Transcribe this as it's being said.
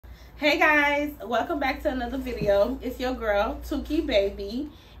Hey guys, welcome back to another video. It's your girl, TOOKIE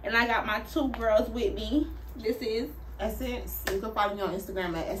baby, and I got my two girls with me. This is Essence. You can follow me on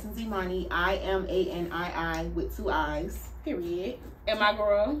Instagram at esenceimani. IMANII with 2 eyes. period. And my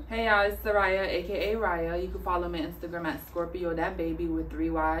girl. Hey y'all, it's Soraya, aka Raya. You can follow me on Instagram at Scorpio that baby with 3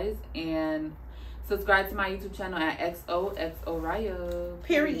 Y's, and subscribe to my YouTube channel at XOXO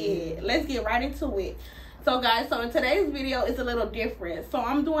Period. Let's get right into it. So guys, so in today's video is a little different. So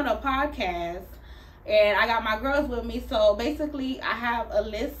I'm doing a podcast and I got my girls with me. So basically I have a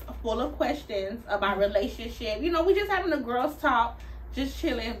list full of questions about relationship. You know, we just having a girls talk, just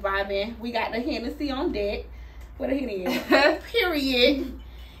chilling, vibing. We got the Hennessy on deck. What a Hennessy. Period.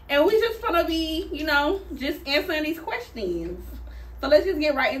 And we just gonna be, you know, just answering these questions. So let's just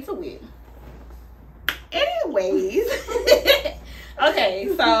get right into it. Anyways. Okay,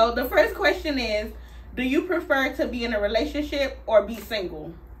 so the first question is, do you prefer to be in a relationship or be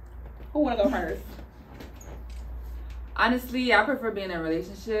single? Who want to go first? Honestly, I prefer being in a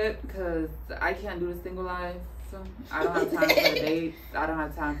relationship because I can't do the single life. So I don't have time for the dates. I don't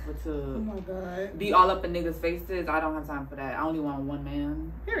have time Oh my God. be all up in niggas' faces. I don't have time for that. I only want one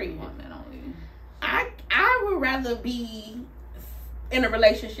man. Period. One man only. I would rather be in a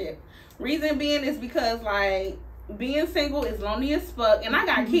relationship. Reason being is because, like, being single is lonely as fuck, and I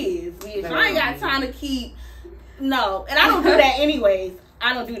got kids, bitch. So I ain't got time to keep, no, and I don't do that anyways.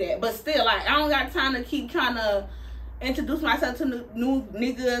 I don't do that, but still, like, I don't got time to keep trying to introduce myself to new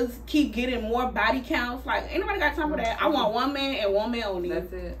niggas, keep getting more body counts. Like, ain't nobody got time for that. I want one man and one man only.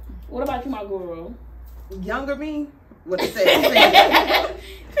 That's it. What about you, my girl? Younger me would have said single.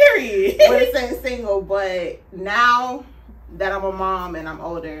 Period. Would have said single, but now that I'm a mom and I'm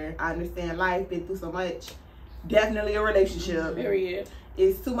older, I understand life, been through so much. Definitely a relationship. Period.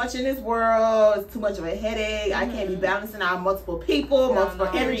 It's too much in this world. It's too much of a headache. I can't be balancing out multiple people, multiple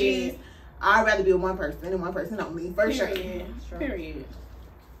energies. I'd rather be with one person and one person only. For sure. Period.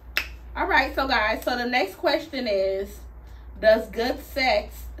 All right, so guys, so the next question is, does good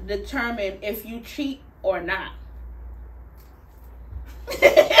sex determine if you cheat or not?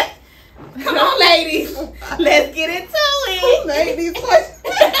 Come on, ladies. Let's get into it. Who made these questions?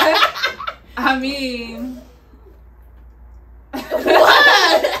 I mean,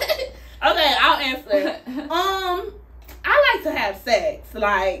 What? Okay, I'll answer. I like to have sex.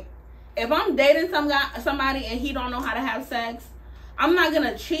 Like, if I'm dating somebody and he don't know how to have sex, I'm not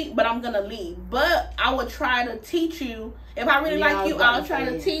gonna cheat, but I'm gonna leave. But I would try to teach you. If I really like you, I'll try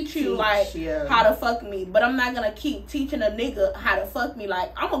to teach you how to fuck me. But I'm not gonna keep teaching a nigga how to fuck me.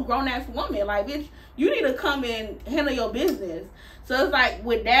 Like, I'm a grown ass woman. Like, bitch, you need to come and handle your business. So it's like,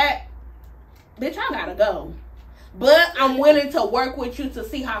 with that, bitch, I gotta go. But I'm willing to work with you to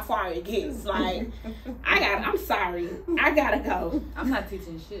see how far it gets. Like, I'm sorry. I gotta go. I'm not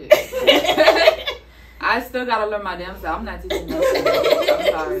teaching shit. I still gotta learn my damn self. I'm not teaching nothing. I'm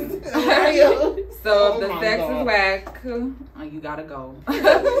sorry. So if the sex is whack, you gotta go.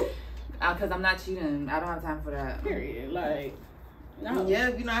 Because I'm not cheating. I don't have time for that. Period. Like, no. Yeah,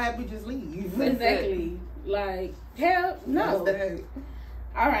 if you're not happy, just leave. Exactly. Like, hell no. That's that.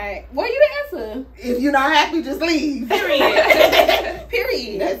 All right. What you answer? If you're not happy, just leave. Period.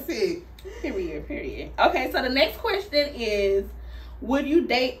 Period. That's it. Period. Okay, so the next question is, would you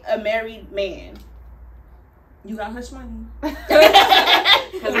date a married man? You got hush money.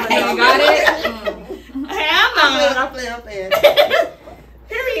 Because when you got it, Hell no. I'm playing.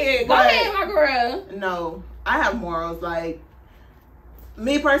 Period. Go ahead, my girl. No, I have morals. Like,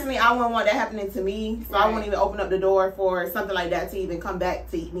 me personally, I wouldn't want that happening to me, so I wouldn't even open up the door for something like that to even come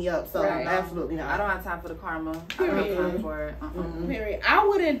back to eat me up. So absolutely not. I don't have time for the karma. I don't have time for it. Period. I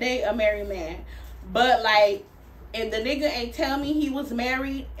wouldn't date a married man, but like, if the nigga ain't tell me he was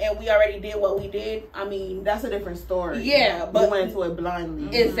married and we already did what we did, I mean, that's a different story. Yeah, but you went into it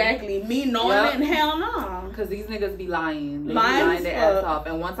blindly. Exactly. Me knowing it, hell no. Because these niggas be lying. They be Lying lying their ass off.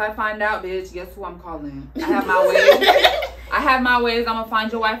 And once I find out, bitch, guess who I'm calling? I have my ways. I'm gonna find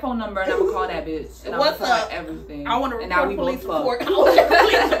your wife's phone number and I'm gonna call that bitch. And I'm gonna tell her everything. I want to report police report.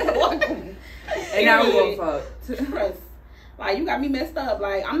 And now we gonna fuck. Like, you got me messed up.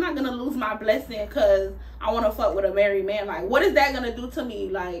 Like, I'm not gonna lose my blessing because I want to fuck with a married man. Like, what is that gonna do to me?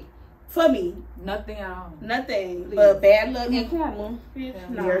 Like, for me, nothing at all. Nothing. Please. But bad luck and karma. Yeah.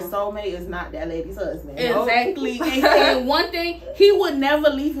 No. Your soulmate is not that lady's husband. Exactly. And one thing, he would never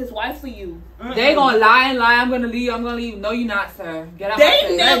leave his wife for you. They gonna lie and lie. I'm gonna leave. No, you're not, sir. Get out.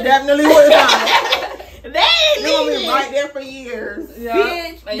 They definitely would not. They ain't You're gonna be right there for years. Yeah.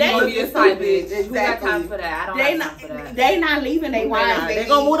 Bitch, and you gonna be a side bitch. Exactly. Who got time for that? I don't have time for that. They not leaving their wives. They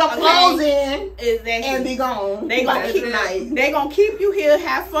gonna move the clothes in exactly. and be gone. They gonna Like, keep nice. They gonna keep you here,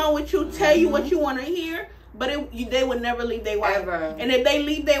 have fun with you, tell you what you want to hear. But they would never leave their wife. Ever. And if they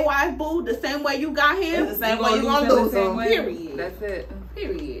leave their wife, boo, the same way you got him, It's the same way you gonna lose them. Period. That's it.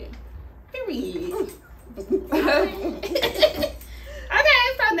 Period. Okay,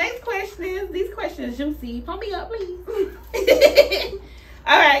 so next question. These questions juicy. Pump me up, please.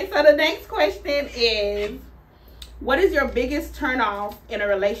 All right, so the next question is, what is your biggest turn off in a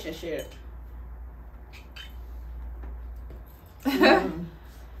relationship?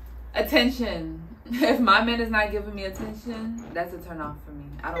 Attention. If my man is not giving me attention, that's a turn off for me.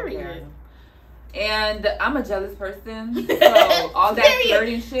 I don't care. And I'm a jealous person, so all that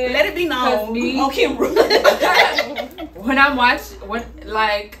flirting shit. Let it be known. Me, on camera. when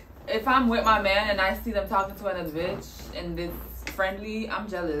if I'm with my man and I see them talking to another bitch and it's friendly, I'm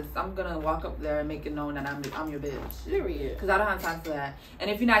jealous. I'm gonna walk up there and make it known that I'm your bitch. Period. Because I don't have time for that. And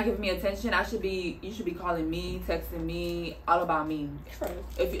if you're not giving me attention, you should be calling me, texting me, all about me. True.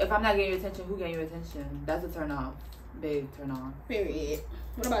 If I'm not getting your attention, who getting your attention? That's a turn off. Big turn off. Period.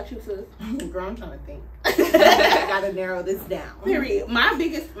 What about you, sis? Girl, I'm trying to think. I gotta narrow this down. Period.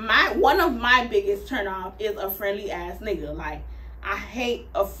 One of my biggest turn off is a friendly ass nigga. Like, I hate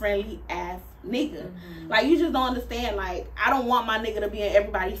a friendly ass nigga. Mm-hmm. Like, you just don't understand. Like, I don't want my nigga to be in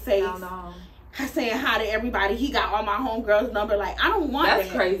everybody's face. No. Saying hi to everybody. He got all my homegirls' number. Like, I don't want that.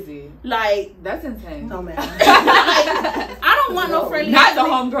 That's crazy. Like, that's insane. No, man. Like, I don't want no friendly not ass the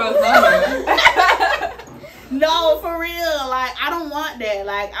homegirls' number. No, for real. Like, I don't want that.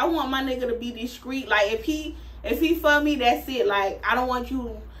 Like, I want my nigga to be discreet. Like, if he for me, that's it. Like, I don't want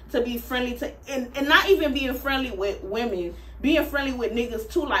you to be friendly to and not even being friendly with women. Being friendly with niggas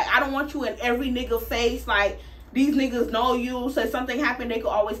too. Like, I don't want you in every nigga face. Like, these niggas know you, so if something happened, they could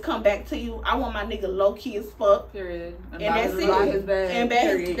always come back to you. I want my nigga low key as fuck. Period. And that's it. And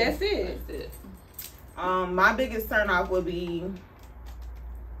that's it. My biggest turn off would be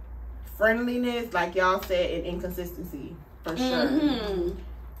friendliness, like y'all said, and inconsistency, for sure. Mm-hmm.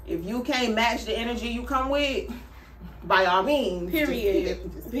 If you can't match the energy you come with, by all means, period.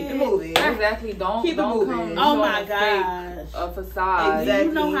 Just keep it moving. Exactly. Don't keep it moving. Oh my gosh, a facade. Exactly.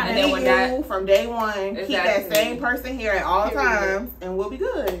 You know how and to then when that from day one, exactly. Keep that same person here at all times, and we'll be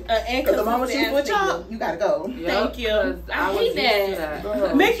good. Because the moment you switch up, you gotta go. Yep. Thank you. I hate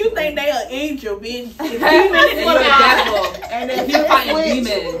that. Make you think they an angel, bitch. And then you find a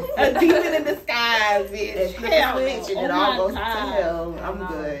demon. A demon in disguise, bitch. Hell no. And it all goes to hell. I'm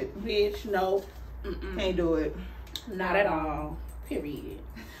good. Bitch, no. Can't do it. Not at all. Period.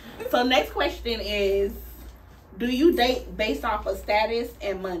 So next question is, do you date based off of status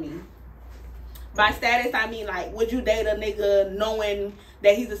and money? By status, I mean, like, would you date a nigga knowing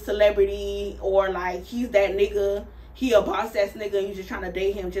that he's a celebrity, or like he's that nigga, he a boss ass nigga, and you just trying to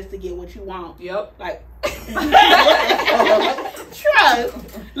date him just to get what you want? Yep. Like, trust.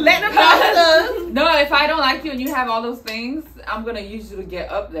 Let them know. No, if I don't like you and you have all those things, I'm gonna use you to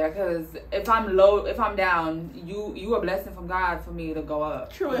get up there. Because if I'm low, if I'm down, you a blessing from God for me to go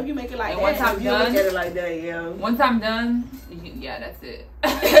up. True, if you make it like and that. Once I'm done, look at it like that, yeah. Once I'm done, yeah, that's it.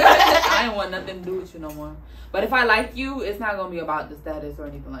 I ain't want nothing to do with you no more. But if I like you, it's not gonna be about the status or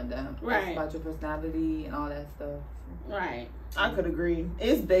anything like that. Right. It's about your personality and all that stuff. Right. I could agree.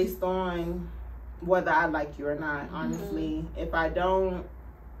 It's based on whether I like you or not, honestly. Mm-hmm. If I don't...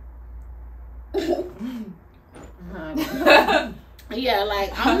 Yeah,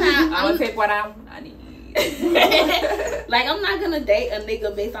 like, I'm gonna take what I need. Like, I'm not gonna date a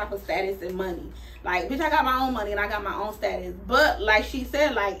nigga based off of status and money. Like, bitch, I got my own money and I got my own status. But like she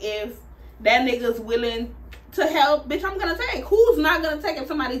said, like, if that nigga's willing to help, bitch, I'm gonna take. Who's not gonna take if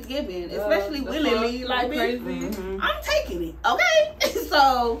somebody's giving, especially willingly? Like, bitch, I'm taking it. Okay.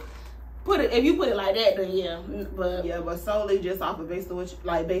 So if you put it like that, then yeah. But solely just off of based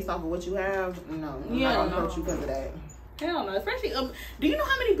off of what you have, no. I'm not gonna hurt you because of that. Hell no. Especially, do you know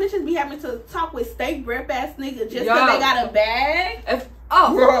how many bitches be having to talk with steak breath ass niggas just because they got a bag? That's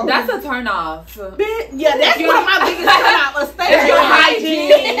a turn off. Yeah, that's one of my biggest turn off. A steak if your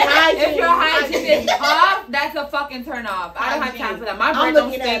hygiene hygiene is off, that's a fucking turn off. I don't have time for that. My breath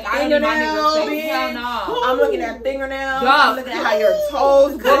don't stink. I don't need my niggas stink. Hell no. I'm looking at fingernails. I'm looking at how your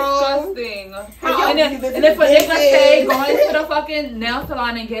toes grow. Disgusting. And if a nigga say going to the fucking nail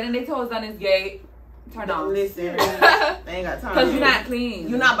salon and getting their toes done is gay, turn off. Listen, I ain't got time. Because you're not clean.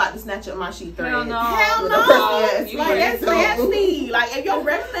 You're not about to snatch up my sheet thread. Hell no. Like, that's nasty. Like, if your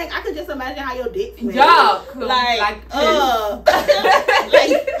breath stink, I could just imagine how your dick smells. Yuck. Like hot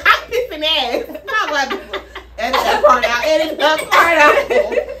pissing ass. Not black people.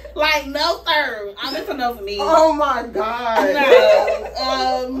 pineapple. Like, no, sir. It's a no for me. Oh my God.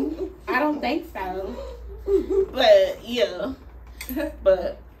 No. I don't think so. But, yeah.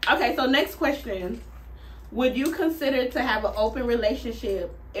 But, okay, so next question. Would you consider to have an open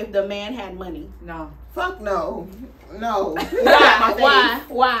relationship if the man had money? No. Fuck no. No.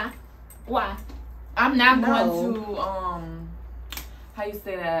 Why? I'm not going to, how you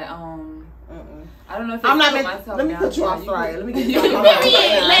say that? I don't know if I'm not let me put you off. Sorry. Let me get you off.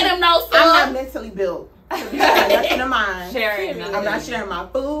 Let him know, sir. I'm not mentally built. Nothing of mine. Sharing. I'm not sharing my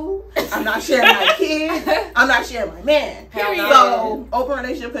food. I'm not sharing my kids. I'm not sharing my man. Period. So, open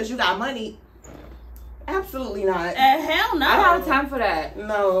relationship because you got money. Absolutely not. Hell no. I don't have time for that.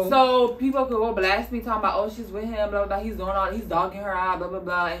 No. So people could go blast me talking about, oh, she's with him, blah, blah, blah. He's doing all, he's dogging her out, blah, blah,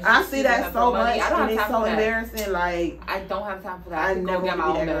 blah. And I see that so much. I don't have and it's time so for that. embarrassing. Like, I don't have time for that. I I can never go get my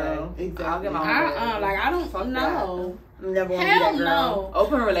want to own be that bag. girl. Exactly. I'll get my own bag. Like, I don't Fuck know. Never want to be Hell that girl. no.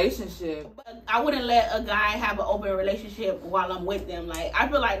 Open relationship. But I wouldn't let a guy have an open relationship while I'm with them. Like, I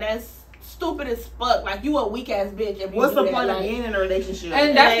feel like that's stupid as fuck. Like, you a weak ass bitch if you What's do the that. point of Like, being in a relationship?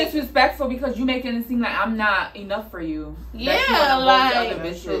 And that's disrespectful because you making it seem like I'm not enough for you. Yeah, like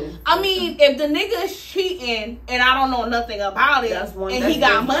like, I mean, if the nigga's cheating and I don't know nothing about it, and he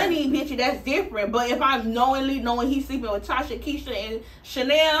got money, bitch, that's different. But if I'm knowing he's sleeping with Tasha, Keisha, and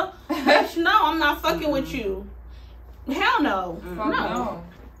Chanel, bitch, no, I'm not fucking with you. Hell no. No.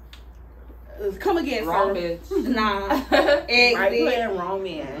 Come again, wrong sir. bitch. Nah. Right playing wrong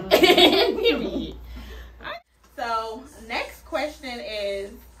man. Period. So, next question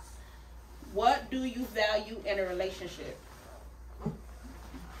is, what do you value in a relationship?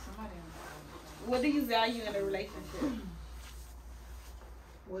 What do you value in a relationship?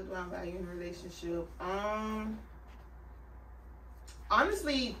 What do I value in a relationship?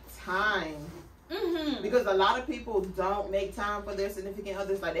 Honestly, time. Mm-hmm. Because a lot of people don't make time for their significant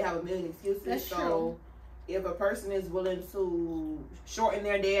others. Like, they have a million excuses. That's so true. If a person is willing to shorten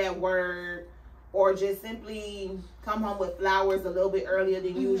their day at work or just simply come home with flowers a little bit earlier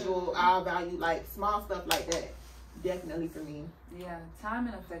than usual, I'll value like small stuff like that. Definitely for me. Yeah, time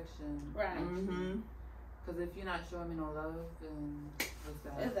and affection. Right. Because if you're not showing me no love, then what's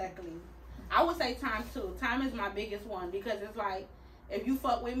that? Exactly. I would say time too. Time is my biggest one because it's like, if you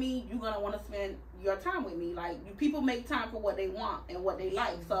fuck with me, you're going to want to spend your time with me. Like, people make time for what they want and what they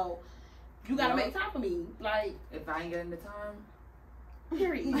like. So, you got to make time for me. Like, if I ain't getting the time.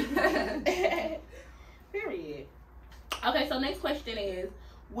 Period. Period. Okay, so next question is,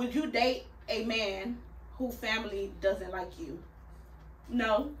 would you date a man whose family doesn't like you?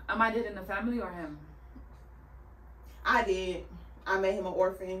 No. Am I dating the family or him? I did. I made him an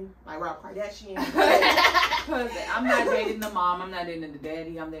orphan, like Rob Kardashian. Because I'm not dating the mom, I'm not dating the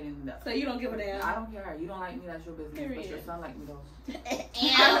daddy, I'm dating the... So you don't give a damn? I don't care. You don't like me, that's your business. Period. But your son like me though.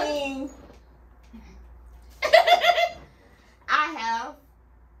 I mean, I have.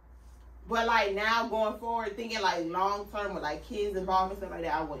 But like now going forward, thinking like long term with like kids involved and stuff like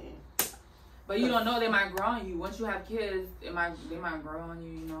that, I wouldn't. But you don't know, they might grow on you. Once you have kids, they might grow on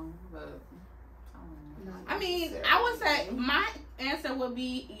you, you know. But I mean, I would say my answer would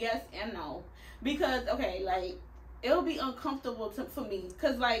be yes and no. Because, okay, like, it'll be uncomfortable for me.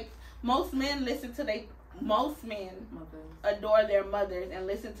 Because, like, most men adore their mothers and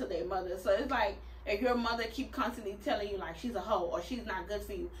listen to their mothers. So it's like, if your mother keep constantly telling you, like, she's a hoe or she's not good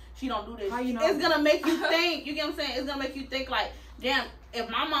for you, she don't do this, it's going to make you think, you get what I'm saying? It's going to make you think, like, damn, if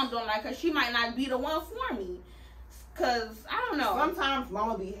my mom don't like her, she might not be the one for me. Cause I don't know. Sometimes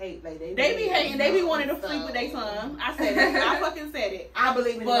mama be hate, like they be hating. They be wanting to sleep with their son. I said it. I fucking said it. I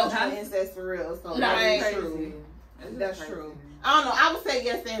believe in emotional incest for real. So that's true. That's true. I don't know. I would say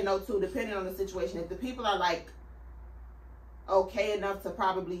yes and no too, depending on the situation. If the people are like okay enough to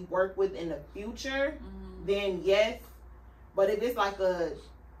probably work with in the future, then yes. But if it's like a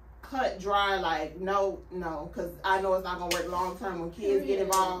cut dry, like no, because I know it's not gonna work long term when kids get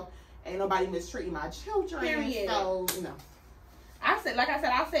involved. Ain't nobody mistreating my children. Period. So, no. I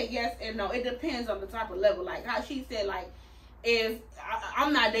say yes and no. It depends on the type of level. Like how she said, like, if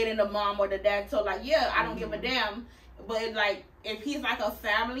I'm not dating the mom or the dad, so like, yeah, I don't give a damn. But like, if he's like a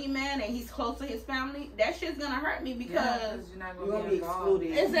family man and he's close to his family, that shit's gonna hurt me because you're not gonna be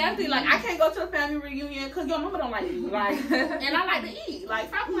excluded. Exactly. Like, I can't go to the family reunion because your mama don't like you. Like, and I like to eat. Like,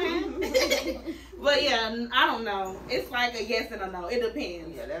 stop playing. But yeah, I don't know. It's like a yes and a no. It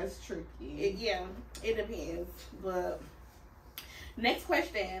depends. Yeah, that's tricky. It depends. But next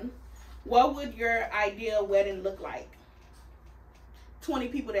question: what would your ideal wedding look like? 20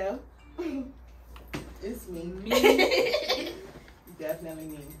 people there. It's me. Definitely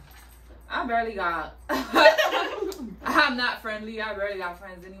me. I barely got I'm not friendly. I rarely got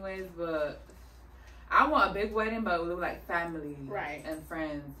friends anyways, but I want a big wedding, but with like family and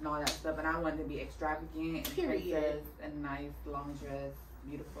friends and all that stuff. And I want it to be extravagant and princess and nice long dress,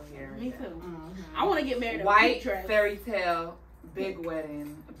 beautiful hair. Me too. I want to get married in white dress. fairy tale, big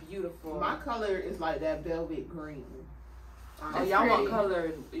wedding, beautiful. My color is like that velvet green. Oh, y'all want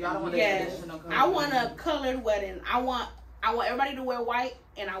colored? Y'all don't want the traditional color? I want a colored wedding. I want everybody to wear white,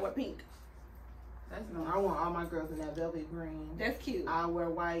 and I wear pink. That's no. I want all my girls in that velvet green. That's cute. I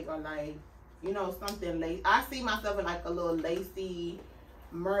wear white or like, you know, something lace. I see myself in like a little lacy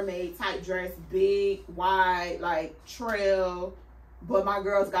mermaid type dress, big, wide, like trail. But my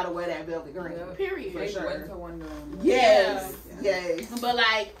girls gotta wear that velvet green. Yeah. Period. For sure. Winter wonderland. Yes. Yes. But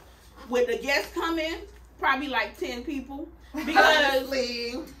like, with the guests coming, probably like 10 people. Because,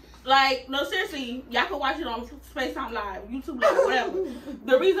 like, no, seriously, y'all can watch it on FaceTime Live, YouTube Live, whatever.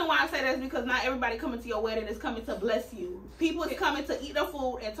 The reason why I say that is because not everybody coming to your wedding is coming to bless you. People is coming to eat their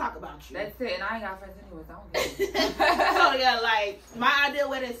food and talk about you. That's it, and I ain't got friends anyways. I don't get it. So, yeah, like, my ideal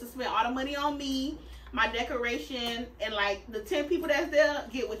wedding is to spend all the money on me, my decoration, and, like, the 10 people that's there,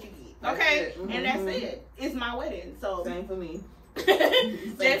 get what you get. Okay? And that's it. It's my wedding, so. Same for me.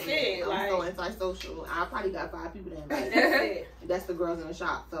 That's it. I'm like, so antisocial. I probably got 5 people that invite. That's it. That's the girls in the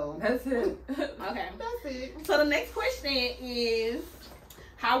shop. So that's it. Okay. That's it. So the next question is,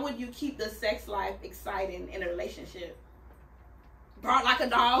 how would you keep the sex life exciting in a relationship? Bark like a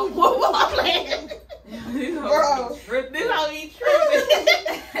dog. What was I playing? Bro, this how be tripping.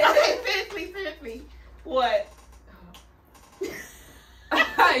 Okay, seriously. What?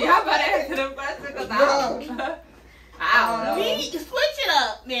 Y'all better answer the question because I don't know. Switch it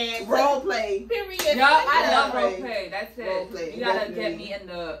up, man. Role play. Period. Yo, I love role play. That's it. Role play. You gotta get me in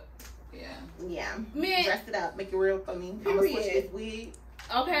the. Yeah. Man. Dress it up. Make it real for me. I'm gonna switch this wig.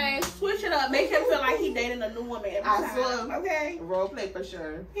 Okay, switch it up. Make him feel like he dating a new woman every time. Okay. Role play for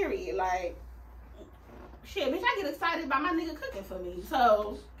sure. Period. Like, shit, bitch, I get excited by my nigga cooking for me.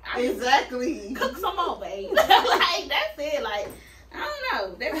 So exactly. Cook some more, babe. Like, that's it. Like, I don't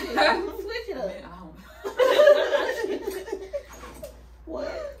know. That's it. Switch it up. Man,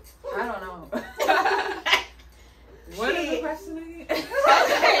 What? I don't know. What is the question again?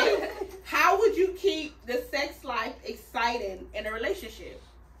 Okay. How would you keep the sex life exciting in a relationship?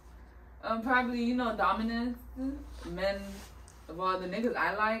 Probably, you know, dominance. Men, well, the niggas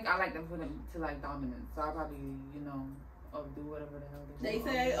I like them for them to like dominance. So I probably, you know, do whatever the hell they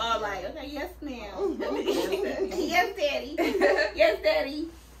say. Oh, like, okay, yes, ma'am. Yes, daddy. Yes, daddy.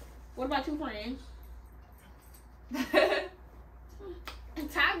 What about you, friend?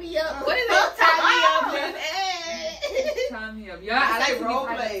 Tie me up. What is it? Tie me up. Tie me up. Yeah, I like role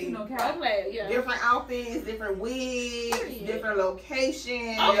play. Role play, yeah. Different outfits, different wigs, different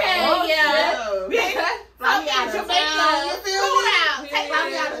locations. Okay, yeah. Fly me out of town. You feel me? Fly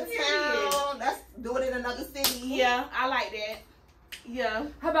me out of Period. town. Let's do it in another city. Yeah, I like that. Yeah.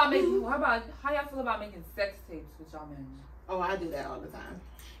 How y'all feel about making sex tapes with y'all men? Oh, I do that all the time.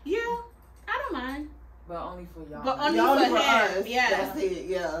 Yeah, I don't mind. But only for y'all. But only for us. Yeah. That's it,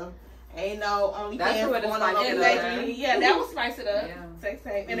 yeah. Ain't no only that's what going on it exactly. Yeah, that will spice it up. Yeah. Sex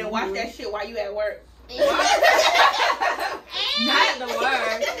tape. And then watch that shit while you at work. Not the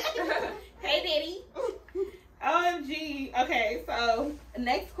word. Hey, Diddy. OMG. Okay, so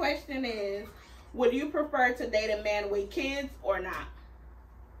next question is, would you prefer to date a man with kids or not?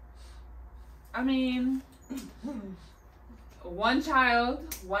 I mean, one child,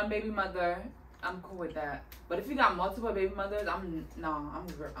 one baby mother, I'm cool with that. But if you got multiple baby mothers, I'm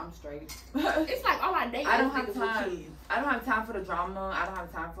straight. It's like all I date. I don't have time. I don't have time for the drama. I don't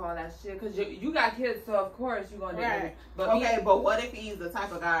have time for all that shit. Cause you got kids, so of course you're gonna date me. But but what if he's the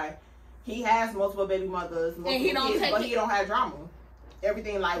type of guy? He has multiple baby mothers, multiple and he don't kids, but he don't have drama.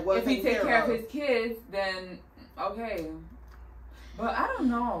 Everything like what? If he take care of his kids, then okay. But I don't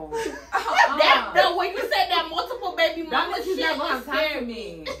know. No, when you said that multiple baby mothers, he's not gonna have time for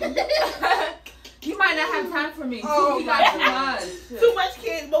me. He might not have time for me. Oh, he got too much. Too much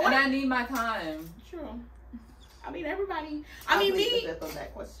kids, but and I need my time. True. I mean, everybody. I mean, me. On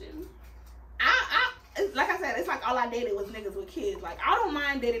that question. Like I said, it's like all I dated was niggas with kids. Like, I don't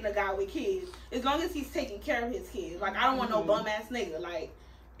mind dating a guy with kids as long as he's taking care of his kids. Like, I don't want no bum ass nigga. Like,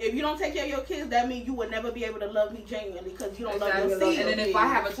 if you don't take care of your kids, that means you would never be able to love me genuinely because you don't love your kids. And then if I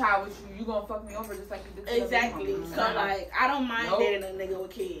have a child with you, you gonna fuck me over just like you did. Exactly. So like, I don't mind dating a nigga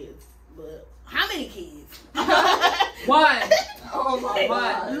with kids, but how many kids? One. Oh my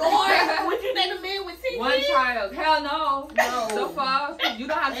God. Lord, would you date a man with 10 One kids? child. Hell no. No. So far, you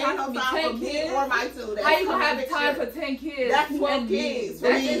don't have time for me. 10 kids. Or my two. How you gonna have time for 10 kids? That's 12 kids.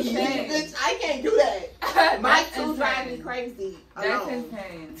 That's insane. Bitch, I can't do that. My two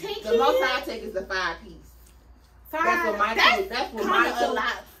is a 5-piece. That's what my two counted. That's what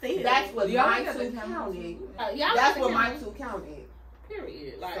my two counted.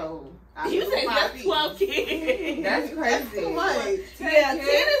 Period. Like, so you say that's 12 kids. That's crazy. Much. Yeah, 10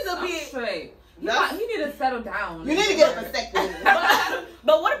 is a bit straight. He need to settle down. You need to get a vasectomy.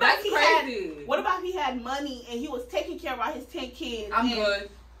 But what about if he had money and he was taking care of all his 10 kids? I'm good.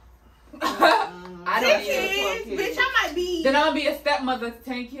 I don't need 12 kids. Bitch, I might be. Then I'm gonna be a stepmother to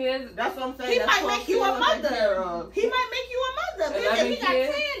 10 kids. That's what I'm saying. He might make you a mother. He might make you a mother. Bitch, if he got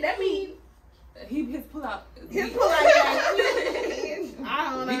 10, that means his pull out.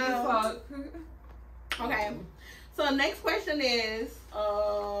 I don't know. Okay. So next question is,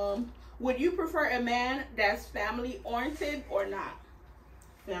 would you prefer a man that's family oriented or not?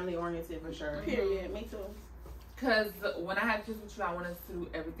 Family oriented for sure. Period. Me too. Because when I have kids with you, I want us to do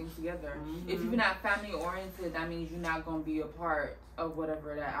everything together. Mm-hmm. If you're not family oriented, that means you're not going to be a part of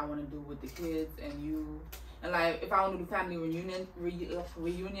whatever that I want to do with the kids and you. And like, if I want to do family reunions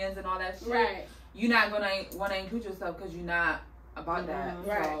and all that shit, right? You're not going to want to include yourself because you're not about that.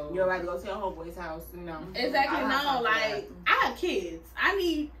 Right. So, you're about to go to your homeboy's house, you know. Exactly. No, like, I have kids.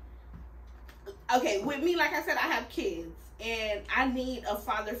 With me, like I said, I have kids. And I need a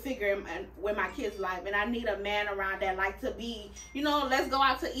father figure with my kids' life. And I need a man around that like to be, let's go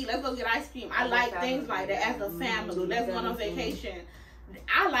out to eat. Let's go get ice cream. I like things like that as a family. Let's go on vacation.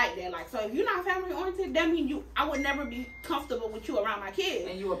 I like that. Like, so if you're not family oriented, that means I would never be comfortable with you around my kids.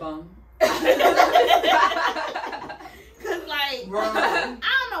 And you a bum. Cause like, I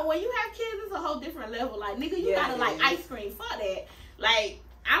don't know. When you have kids, it's a whole different level. Like, nigga, you gotta like ice cream. Fuck that. Like,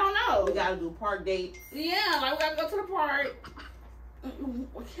 I don't know. We gotta do park dates. Yeah, like we gotta go to the park.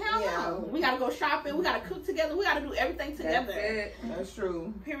 Hell no. We gotta go shopping. We gotta cook together. We gotta do everything together. That's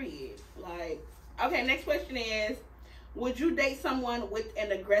true. Period. Like, okay, next question is, would you date someone with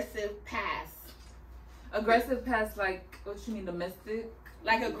an aggressive past? Aggressive past, like, what you mean, domestic?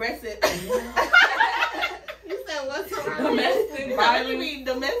 Like aggressive. You said what's domestic? What do you mean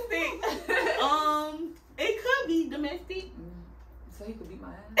domestic? It could be domestic. So he could beat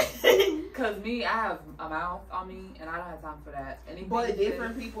my ass. Cause me, I have a mouth on me, and I don't have time for that. But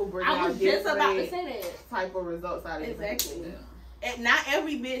different people bring out different. I was just about to say that type of results out of it. Exactly. Yeah. And not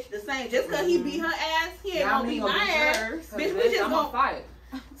every bitch the same. Just cause he beat her ass, he ain't gonna beat my ass. Bitch, we just gonna fight.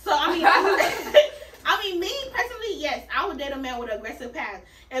 So me personally, yes, I would date a man with an aggressive past.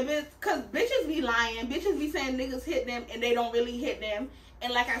 If it's cause bitches be lying, bitches be saying niggas hit them and they don't really hit them.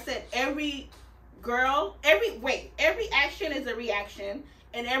 And like I said, every action is a reaction,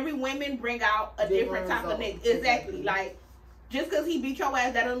 and every woman bring out a different type of nigga. Exactly. Like, just because he beat your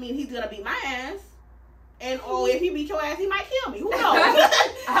ass, that don't mean he's gonna beat my ass. And if he beat your ass, he might kill me. Who knows?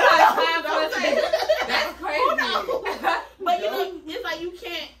 That's crazy. Who knows? But it's like I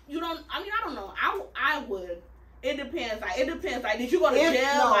don't know. I would. It depends. Like, did you go to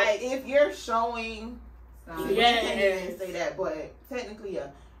jail? No, like, if you're showing, you can't even say that, but technically, yeah.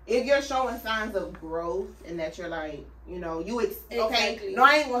 If you're showing signs of growth and that you're like, okay, no,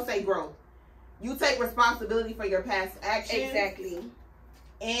 I ain't gonna say growth. You take responsibility for your past actions. Exactly.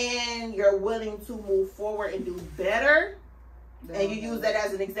 And you're willing to move forward and do better. And you use that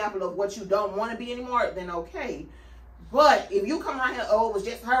as an example of what you don't want to be anymore, then okay. But if you come around here, it was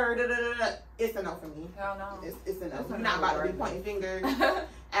just her, it's a no for me. Hell no. It's a no. You're not about to be pointing fingers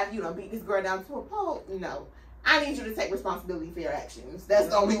after you done beat this girl down to a pole. No. I need you to take responsibility for your actions. That's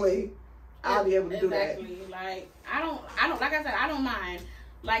the only way I'll be able to do that. Exactly. Like, I don't, like I said, I don't mind.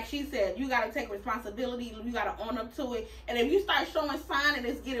 Like she said, you got to take responsibility. You got to own up to it. And if you start showing signs and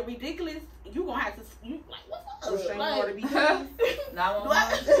it's getting ridiculous, you're going to have to, what's up? Like, 911.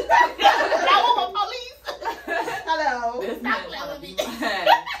 911 police. Hello. This man trying to beat my ass.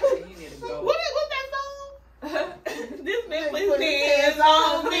 You need to go. What's that song? This man put his hands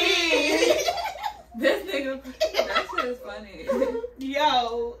on me. This nigga, that shit is funny.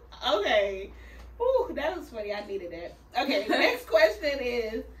 Yo, okay. Ooh, that was funny. I needed that. Okay, next question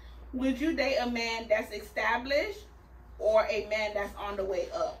is, would you date a man that's established or a man that's on the way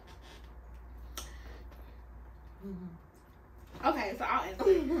up? Okay, so I'll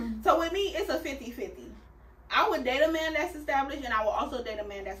answer. So with me, it's a 50-50. I would date a man that's established, and I will also date a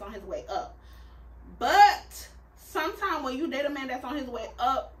man that's on his way up. But sometimes when you date a man that's on his way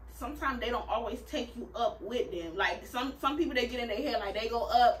up, sometimes they don't always take you up with them. Like, some people, they get in their head, like, they go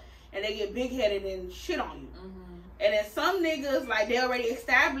up and they get big-headed and shit on you. Mm-hmm. And then some niggas, like, they already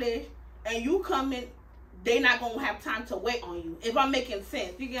established, and you come in, they not going to have time to wait on you. If I'm making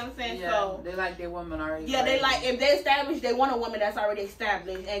sense. You get what I'm saying? Yeah, so they like their woman already. Yeah, they like, if they established, they want a woman that's already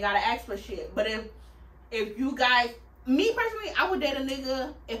established and got to ask for shit. But if you guys me personally, I would date a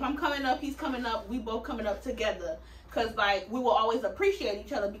nigga. If I'm coming up, he's coming up. We both coming up together. Because, like, we will always appreciate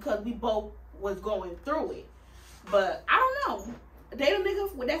each other because we both was going through it. But, I don't know. Date a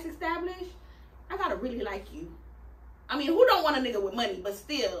nigga when that's established, I gotta really like you. I mean, who don't want a nigga with money? But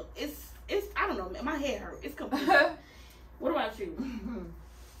still, it's I don't know. My head hurt. It's complete. What about you?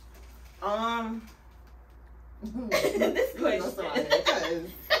 This question.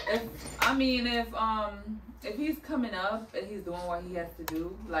 If he's coming up and he's doing what he has to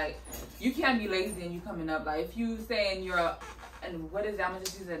do, like, you can't be lazy and you coming up. Like, if you saying and what is that? I'm gonna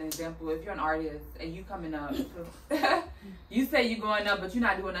just use an example. If you're an artist and you coming up, you say you're going up, but you're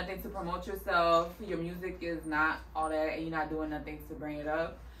not doing nothing to promote yourself. Your music is not all that, and you're not doing nothing to bring it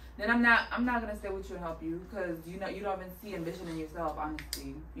up. Then I'm not gonna stay with you and help you because you don't even see ambition in yourself.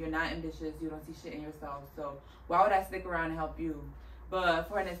 Honestly, you're not ambitious. You don't see shit in yourself. So why would I stick around and help you? But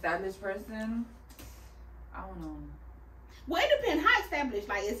for an established person, I don't know. Well, it depends how established.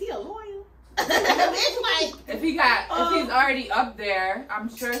 Like, is he a lawyer? It's like if he's already up there, I'm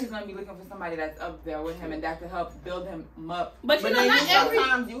sure he's gonna be looking for somebody that's up there with him and that could help build him up. But you know, not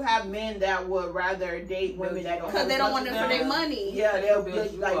sometimes you have men that would rather date women that don't because they don't want them for their money. Yeah, they'll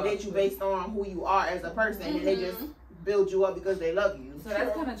date you based on who you are as a person, and they just build you up because they love you. So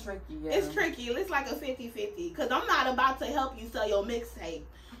that's kind of tricky. Yeah, it's tricky. It's like a 50-50 because I'm not about to help you sell your mixtape.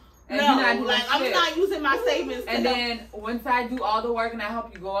 And no, like I'm not using my savings. And then once I do all the work and I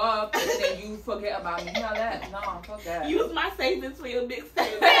help you go up, and then you forget about me. You know that? No, fuck that. Use my savings for your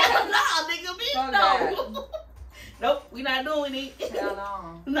mixtape. No, nigga, bitch, no. Nope, we not doing it.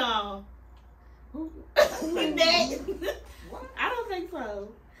 Hell no. No. I don't think so.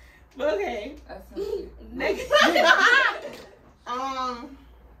 But okay. That's so next.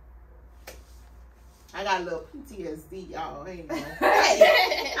 I got a little PTSD, y'all. Ain't no,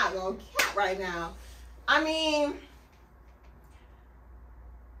 not gonna cap right now. I mean,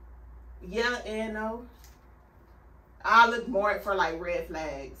 yeah and no. I look more for like red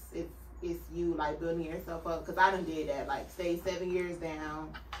flags. It's you like building yourself up because I done did that. Like stay 7 years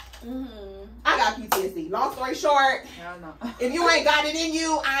down. I got PTSD. Long story short, hell no. If you ain't got it in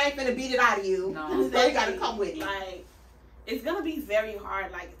you, I ain't finna beat it out of you. No. So you gotta come with it. Like, it's gonna be very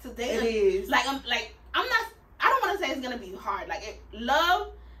hard. Like today, it is. I don't want to say it's gonna be hard. Like,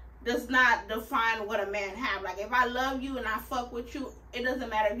 love does not define what a man have. Like, if I love you and I fuck with you, it doesn't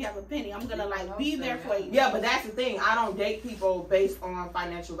matter if you have a penny. I'm gonna like be there for you. Yeah, but that's the thing. I don't date people based on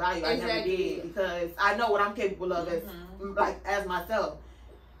financial value. I never did because I know what I'm capable of as myself.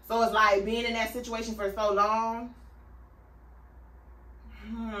 So it's like being in that situation for so long.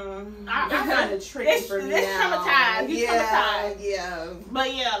 That's kind of tricky for me. It's traumatized. Yeah.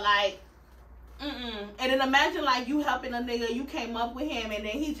 But yeah, like. And then imagine like you helping a nigga, you came up with him, and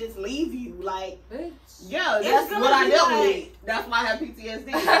then he just leave you. Like, yeah, that's what I dealt with. That's why I have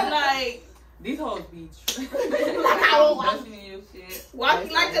PTSD. Like, these hoes be true.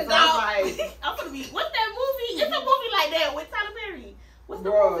 Walking like a dog. I'm gonna be. What's that movie? It's a movie like that with Tyler Perry. What's the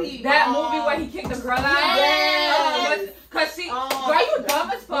movie? That movie where he kicked the girl out. Yes. Cause she, girl, you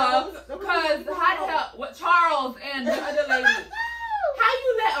dumb as fuck. Cause how the hell? What Charles and the other lady? How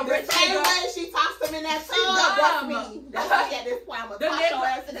you let a rich nigga? She tossed him in that tub. That's me. That's me at this point. I'm gonna toss your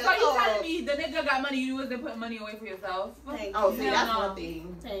ass in that tub. So you telling me the nigga got money, you wasn't putting money away for yourself? See, that's one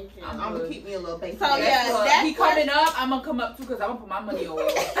thing. Thank you. I'm gonna keep me a little basic. So yeah, that's he coming up. I'm gonna come up too, cause I'm gonna put my money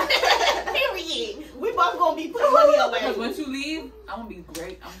away. Period. We both gonna be putting money away. Because once you leave, I'm gonna be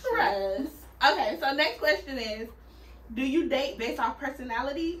great. I'm sure. Yes. Okay, so next question is: do you date based off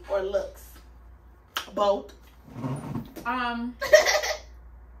personality or looks? Both.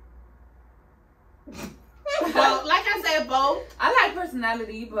 Well, like I said, both. I like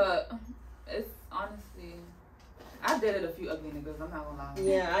personality, but it's honestly, I dated a few ugly niggas. I'm not gonna lie.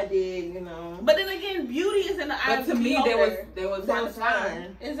 Yeah, I did. You know. But then again, beauty is in the eye of the beholder. There was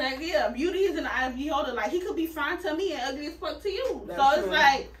fine. Exactly. Yeah, beauty is in the eye of the beholder. Like, he could be fine to me and ugly as fuck to you. That's so true. it's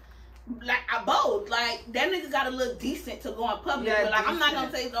like I both. Like, that nigga gotta look decent to go in public. Yeah, but like, I'm not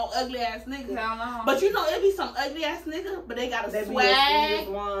gonna say no ugly ass nigga. Hell no. But you know, it be some ugly ass nigga, but they got a swag,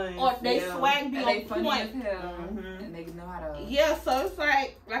 or they swag be and on they funny point. as hell. And they know how to. Yeah, so it's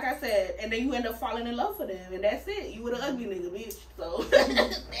like I said, and then you end up falling in love for them, and that's it. You with an ugly nigga, bitch. So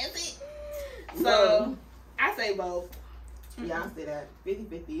that's it. So I say both. Yeah, I say that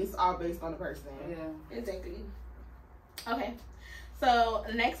 50-50. It's all based on the person. Yeah, exactly. Okay. So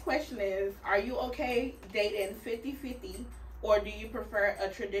the next question is: are you okay dating 50-50, or do you prefer a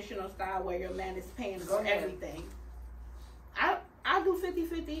traditional style where your man is paying for everything? I do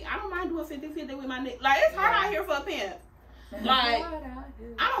 50-50. I don't mind doing 50-50 with my nigga. Like, it's hard out here for a pimp. Like,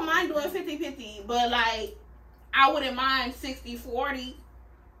 I don't mind doing 50-50, but like, I wouldn't mind 60-40.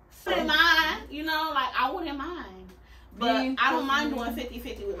 Wouldn't mind, you know, like I wouldn't mind. But I don't mind doing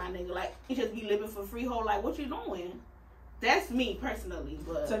 50-50 with my nigga. Like, he just be living for freehold. Like, what you doing? That's me personally.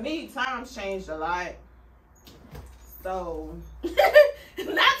 But to me, times changed a lot. So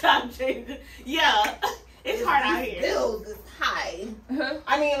not time changing. Yeah, it's hard out here. Bills is high.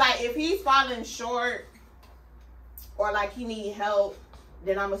 I mean, like if he's falling short or like he need help,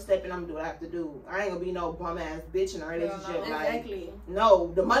 then I'm gonna step in. I'm gonna do what I have to do. I ain't gonna be no bum ass bitch in a relationship. No, exactly. Like,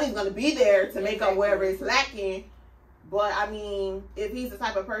 no, the money's gonna be there to make up wherever it's lacking. But I mean, if he's the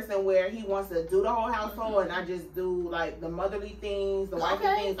type of person where he wants to do the whole household and I just do like the motherly things, the wifey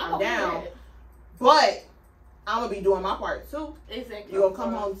things, I'm down. But I'm gonna be doing my part too. Exactly. You're gonna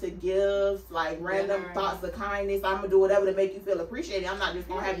come home to gifts, like random thoughts of kindness. I'm gonna do whatever to make you feel appreciated. I'm not just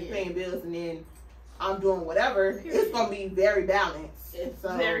gonna have you paying bills and then I'm doing whatever. It's gonna be very balanced. It's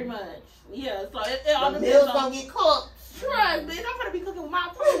very much. Yeah. So it all the depends meals on. Gonna get cooked. Trust, bitch. I'm gonna be cooking with my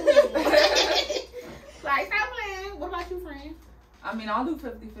food. Like, stop playing. What about you, friend? I mean, I'll do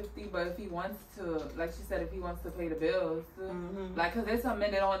 50-50, but if he wants to, like she said, if he wants to pay the bills, like, cause there's some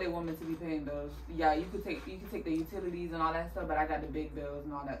men that don't want their women to be paying bills. Yeah, you could take the utilities and all that stuff, but I got the big bills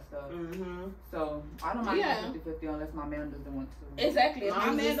and all that stuff. So I don't mind 50-50 unless my man doesn't want to. Exactly. If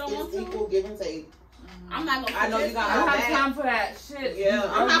my man don't want to, equal give and take. I'm not gonna. I know you got. I don't have time for that shit. Yeah,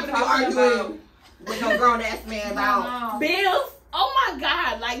 I'm not gonna be arguing with no grown ass man about bills. Oh my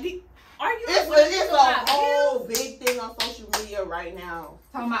god, like the. It's a whole big thing on social media right now.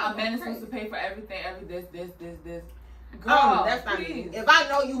 Talking about a man is supposed to pay for everything, this. Girl, that's not me. If I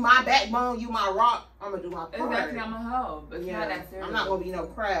know you my backbone, you my rock, I'm gonna do my part. Exactly, I'm gonna help. It's not that serious. I'm not gonna be no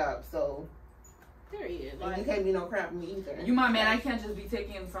crab, so. Period. Like, you can't be no crap for me either. You my man, I can't just be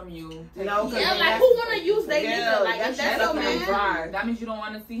taking from you. No, yeah, like who wanna use their nigga? Like if that's your man, that means you don't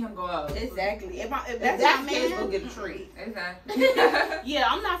want to see him go up. Exactly. If that's my man, gonna get a treat. Exactly. Yeah,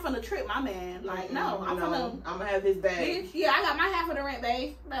 I'm not finna trick my man. Like no, I'm gonna have his bag. Bitch, yeah, I got my half of the rent,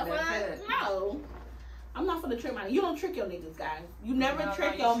 babe. No. I'm not finna trick my. You don't trick your niggas, guys. You never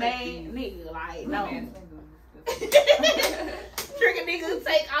trick your man nigga. Like no. Trick a nigga to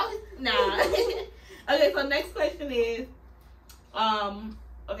take off. Nah. Okay, so next question is,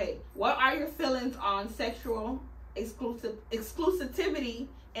 okay, what are your feelings on sexual exclusivity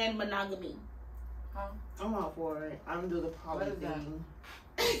and monogamy? I'm all for it. I'm gonna do the poly thing.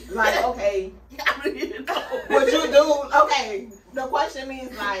 Like, okay, I don't even know. What you do? Okay, the question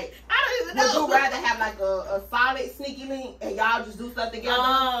means like, I don't even know. Would you rather have like a solid sneaky link and y'all just do stuff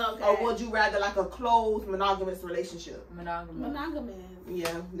together, or would you rather like a closed monogamous relationship? Monogamous.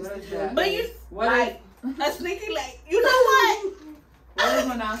 Yeah. But you like a sneaky link. You know what? What is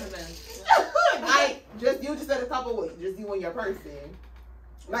monogamous? Like you just said a couple weeks, just you and your person.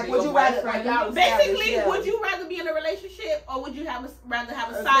 Like, would you rather, like, y'all basically, would you rather be in a relationship or would you rather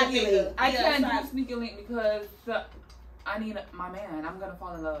have a side nigga? I can't do sneaky link because I need my man. I'm gonna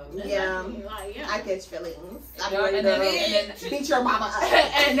fall in love. Yeah, I catch feelings. And then beat your mama up.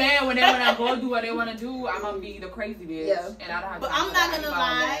 And then when I go do what they want to do, I'm gonna be the crazy bitch. Yeah. And I don't have. But I'm not gonna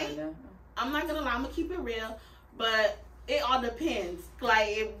lie. I'm not gonna lie. I'm gonna keep it real. But it all depends.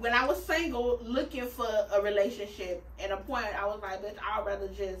 Like when I was single, looking for a relationship, at a point I was like, bitch, I'd rather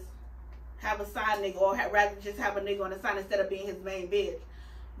just have a side nigga, or rather just have a nigga on the side instead of being his main bitch.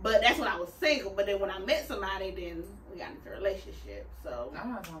 But that's when I was single. But then when I met somebody, then we got into a relationship. So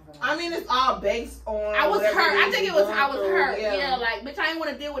I mean, it's all based on. I was hurt. I think it was. I was hurt. Yeah, like bitch, I ain't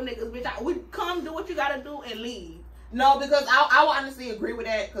want to deal with niggas. Bitch, we come do what you gotta do and leave. No, because I will honestly agree with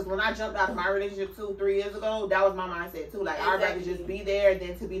that. Because when I jumped out of my relationship 2-3 years ago, that was my mindset too. Like I'd rather just be there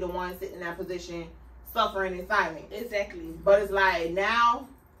than to be the one sitting in that position, suffering in silence. Exactly. But it's like now.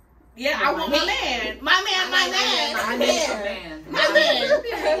 Yeah, I want my man. My man. I need a man. My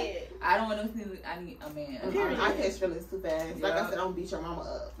man. I don't want to see. I need a man. I catch feelings too fast. Yeah. Like I said, don't beat your mama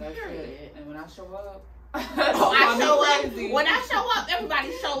up. That's it. And when I show up. When I show up,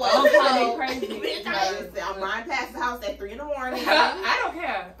 everybody show up. Don't call me crazy. Bitch, I'm riding past the house at 3 a.m. I don't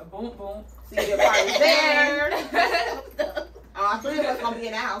care. Boom, boom. See your party's there. 3 of us gonna be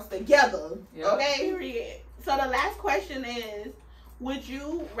in the house together. Yep. Okay. Period. So the last question is: Would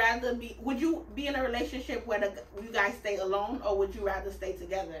you be in a relationship where you guys stay alone, or would you rather stay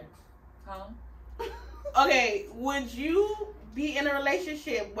together? Okay, would you be in a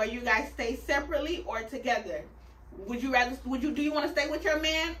relationship where you guys stay separately or together? Do you want to stay with your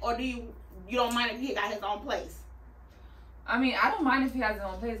man, or do you don't mind if he got his own place? I mean, I don't mind if he has his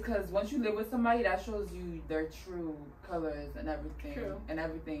own place, because once you live with somebody, that shows you their true colors and everything. True. And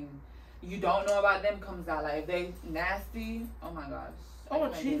everything you don't know about them comes out. Like if they nasty, oh my gosh, Oh,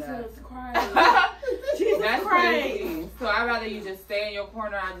 Jesus Christ. That's crazy. So I'd rather you just stay in your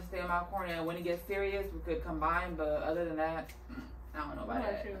corner. I just stay in my corner. And when it gets serious, we could combine. But other than that, I don't know about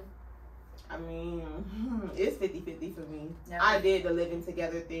that. I mean, it's 50-50 for me. Yeah. I did the living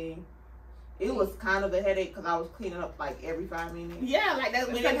together thing. It was kind of a headache because I was cleaning up like every 5 minutes. Yeah, like that's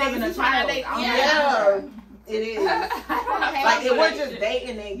when you're having a child. Yeah, it is. Like if we're just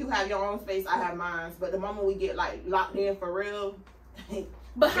dating and you have your own space, I have mine. But the moment we get like locked in for real,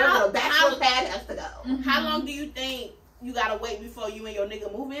 but how the bachelor pad has to go. Mm-hmm. How long do you think you gotta wait before you and your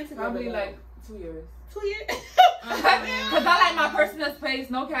nigga move in together? Probably like 2 years. 2 years. Because I like my personal space.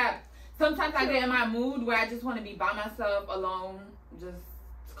 No cap. Sometimes I get in my mood where I just want to be by myself, alone. Just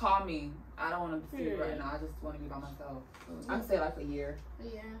call me. I don't want to sleep right now. I just want to be by myself. I'd say like a year.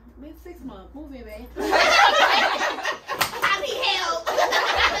 Yeah, maybe 6 months. Move in, babe. I need help.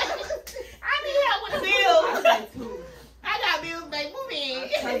 I need help with the bills. I say 2. I got bills, babe. Move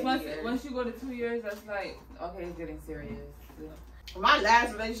in. Once you go to 2 years, that's like, okay, it's getting serious. My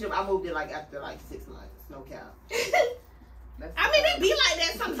last relationship, I moved in like after like 6 months. No cap. I mean, it be like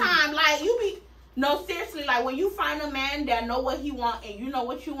that sometimes. Like, you be... No, seriously, like, when you find a man that know what he want and you know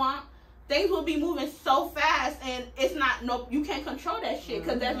what you want, things will be moving so fast and it's not... No, you can't control that shit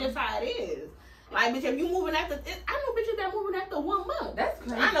because that's just how it is. Like, bitch, if you moving after... I know bitches that moving after 1 month. That's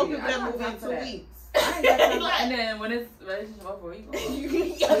crazy. I know people that move in 2 weeks. I ain't got time like, and then when it's relationship over, you go.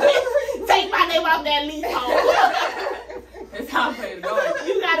 Take my name off that leasehold. It's time for you to go.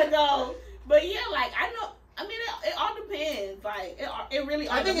 You gotta go. But yeah, like, I know... I mean, it all depends. Like, it really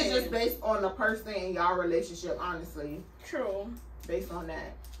all depends. I think it's just based on the person and y'all relationship, honestly. True. Based on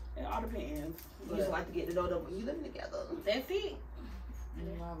that. It all depends. You just like to get to know them when you living together. That's it. And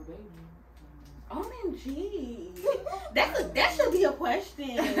you have a baby. OMG. That should be a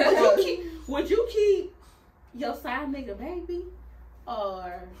question. Would you keep your side nigga baby?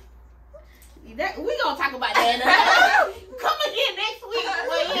 Or... That, we gonna talk about that. Come again next week.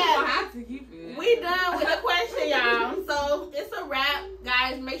 But yeah, I have to keep it. We done with the question, y'all. So it's a wrap,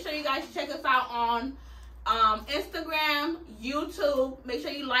 guys. Make sure you guys check us out on Instagram, YouTube. Make sure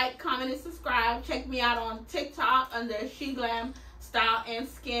you like, comment, and subscribe. Check me out on TikTok under She Glam Style and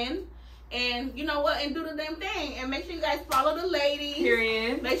Skin. And you know what? And do the damn thing. And make sure you guys follow the ladies.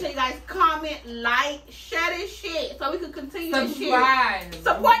 Period. Make sure you guys comment, like, share this shit so we can continue Subscribe. this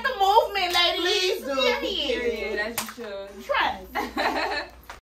shit.